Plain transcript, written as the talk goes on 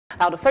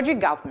Now, the federal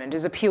government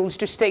has appealed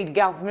to state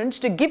governments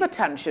to give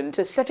attention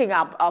to setting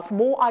up of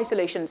more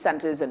isolation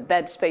centers and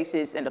bed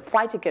spaces in the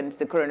fight against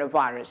the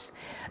coronavirus.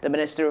 The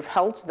Minister of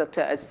Health,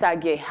 Dr.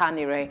 Asage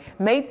Hanire,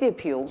 made the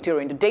appeal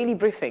during the daily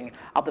briefing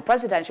of the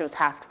Presidential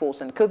Task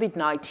Force on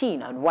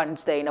COVID-19 on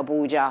Wednesday in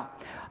Abuja.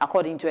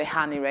 According to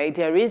Hanire,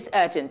 there is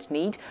urgent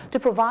need to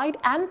provide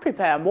and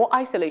prepare more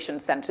isolation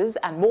centers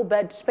and more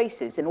bed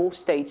spaces in all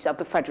states of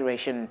the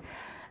Federation.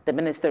 The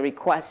minister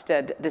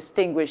requested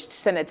distinguished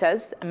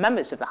senators,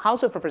 members of the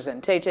House of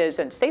Representatives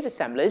and state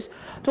assemblies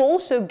to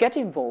also get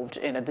involved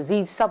in a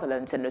disease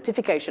surveillance and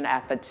notification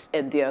efforts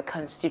in their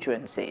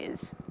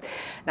constituencies.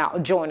 Now,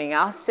 joining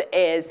us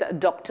is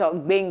Dr.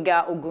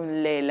 Olugbemiga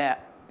Ogunlela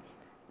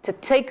to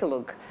take a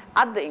look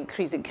at the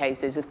increasing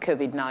cases of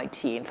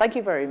COVID-19. Thank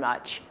you very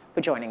much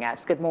for joining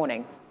us. Good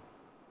morning.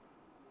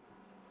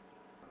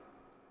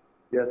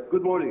 Yes,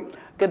 good morning.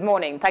 Good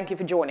morning. Thank you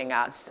for joining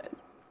us.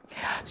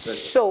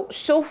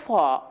 So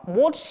far,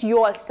 what's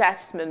your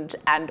assessment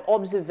and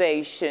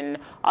observation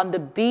on the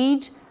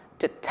bid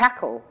to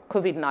tackle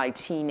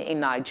COVID-19 in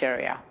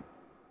Nigeria?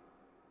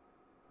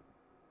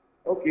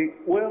 Okay,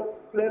 well,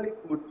 clearly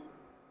put,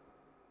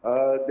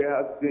 there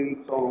has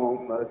been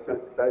some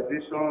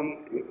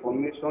sensitization,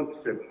 information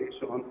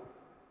dissemination.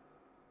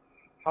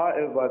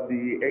 However,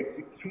 the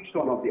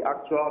execution of the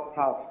actual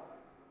task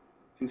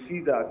to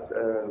see that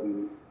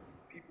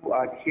people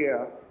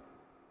adhere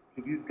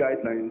to these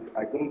guidelines,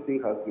 I don't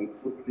think has been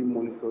closely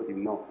monitored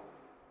enough.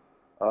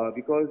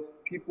 Because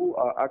people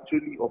are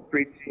actually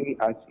operating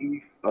as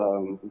if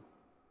the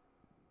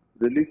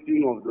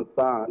lifting of the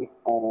ban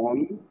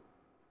on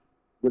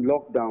the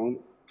lockdown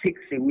takes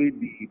away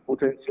the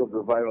potency of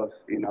the virus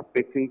in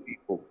affecting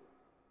people.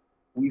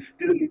 We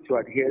still need to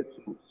adhere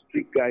to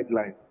strict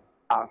guidelines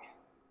as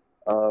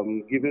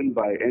given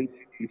by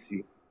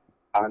NCDC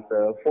and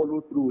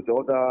follow through with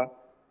other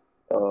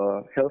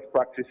health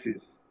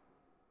practices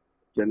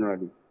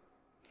generally.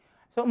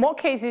 So more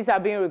cases are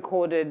being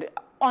recorded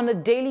on a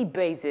daily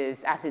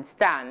basis as it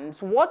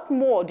stands. What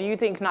more do you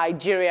think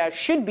Nigeria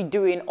should be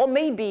doing or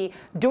maybe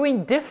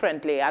doing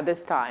differently at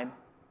this time?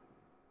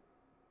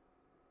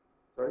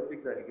 Sorry,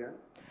 take that again.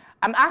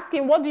 I'm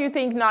asking, what do you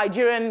think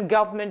Nigerian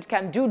government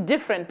can do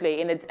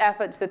differently in its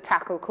efforts to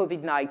tackle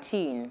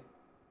COVID-19?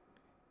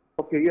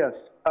 Okay, yes.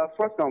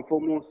 First and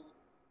foremost,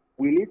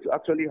 we need to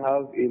actually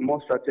have a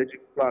more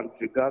strategic plan with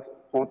regards to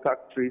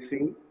contact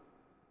tracing,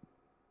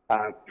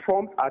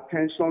 prompt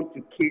attention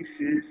to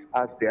cases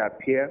as they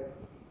appear,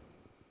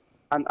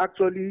 and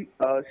actually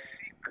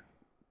seek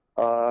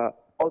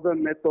other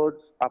methods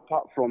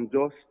apart from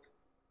just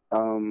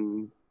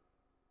the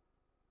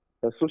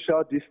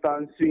social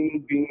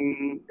distancing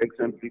being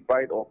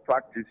exemplified or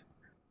practiced.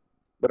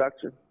 But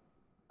actually,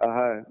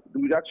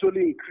 we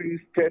actually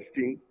increase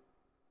testing.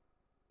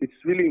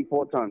 It's really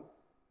important,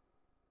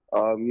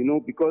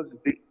 because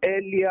the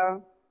earlier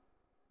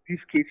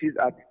these cases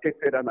are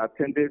detected and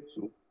attended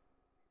to,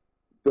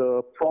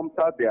 the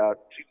prompter their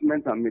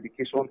treatment and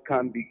medication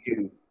can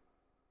begin.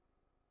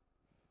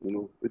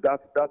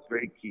 That's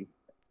very key.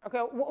 Okay,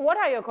 what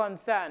are your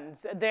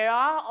concerns? There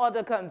are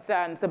other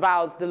concerns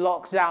about the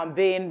lockdown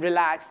being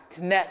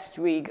relaxed next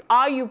week.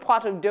 Are you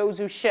part of those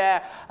who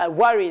share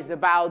worries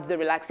about the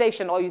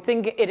relaxation, or you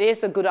think it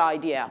is a good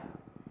idea?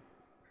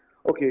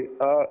 Okay,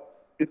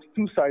 it's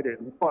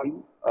two-sided.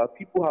 One,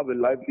 people have a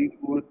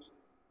livelihood.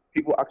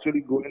 People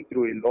actually going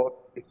through a lot.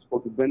 It's for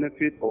the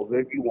benefit of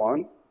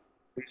everyone,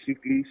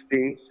 basically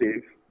staying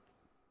safe.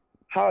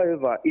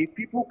 However, if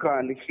people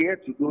can adhere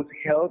to those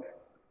health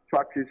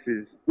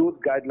practices, those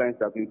guidelines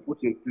that have been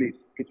put in place,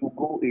 it will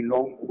go a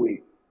long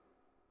way.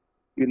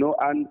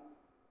 And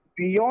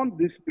beyond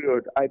this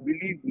period, I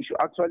believe we should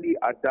actually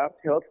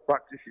adapt health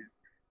practices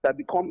that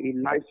become a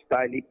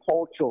lifestyle, a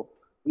culture,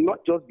 not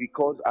just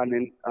because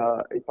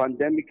a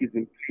pandemic is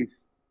in place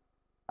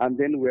and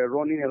then we're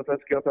running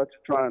helter-skelter to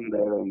try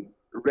and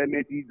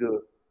remedy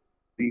the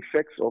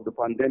effects of the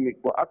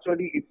pandemic. But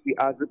actually, if we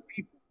as a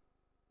people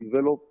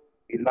develop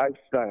a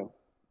lifestyle,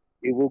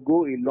 it will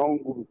go a long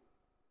way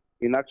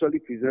in actually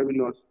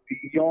preserving us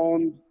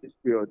beyond this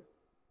period.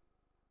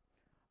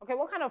 Okay,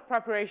 what kind of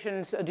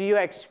preparations do you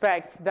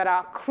expect that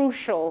are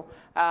crucial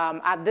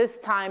at this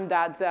time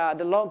that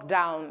the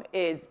lockdown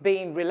is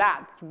being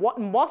relaxed?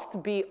 What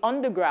must be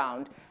on the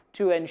ground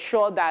to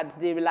ensure that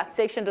the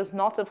relaxation does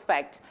not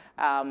affect,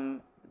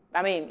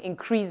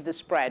 increase the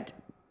spread?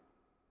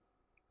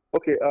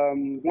 Okay,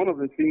 one of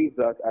the things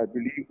that I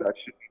believe that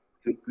should be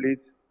put in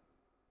place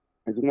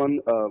is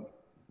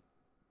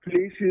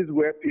places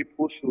where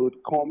people should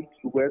come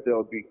to where there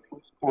will be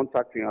close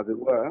contacting, as it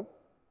were,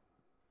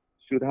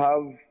 should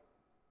have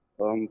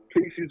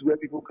places where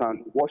people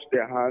can wash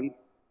their hands.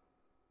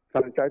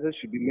 Sanitizers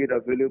should be made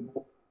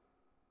available.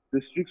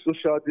 The strict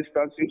social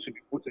distancing should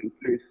be put in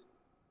place.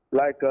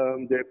 Like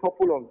there are a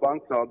couple of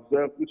banks I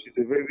observed, which is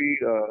a very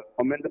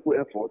commendable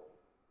effort.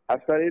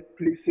 I've started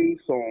placing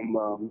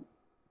some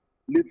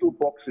little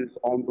boxes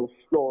on the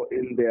floor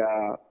in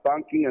their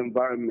banking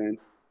environment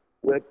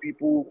where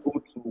people go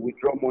to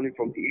withdraw money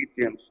from the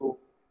ATM. So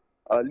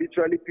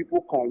literally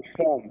people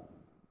conform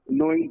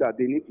knowing that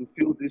they need to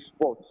fill these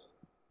spots.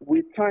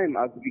 With time,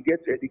 as we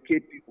get to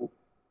educate people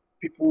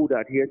would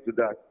adhere to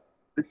that.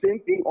 The same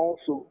thing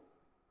also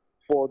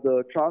for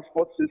the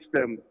transport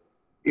system.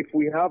 If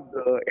we have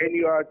the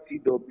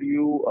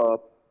NURTW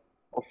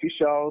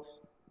officials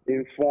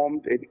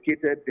informed,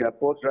 educated, their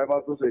bus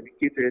drivers also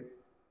educated,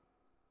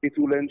 it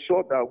will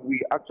ensure that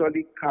we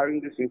actually carry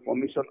this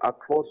information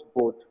across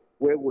board,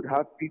 where we would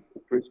have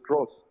people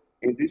crisscross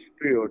in this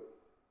period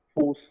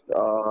post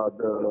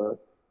the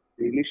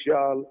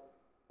initial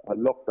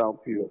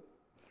lockdown period.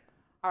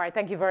 All right,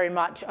 thank you very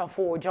much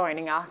for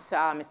joining us,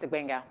 Mr.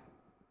 Gbenga.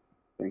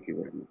 Thank you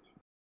very much.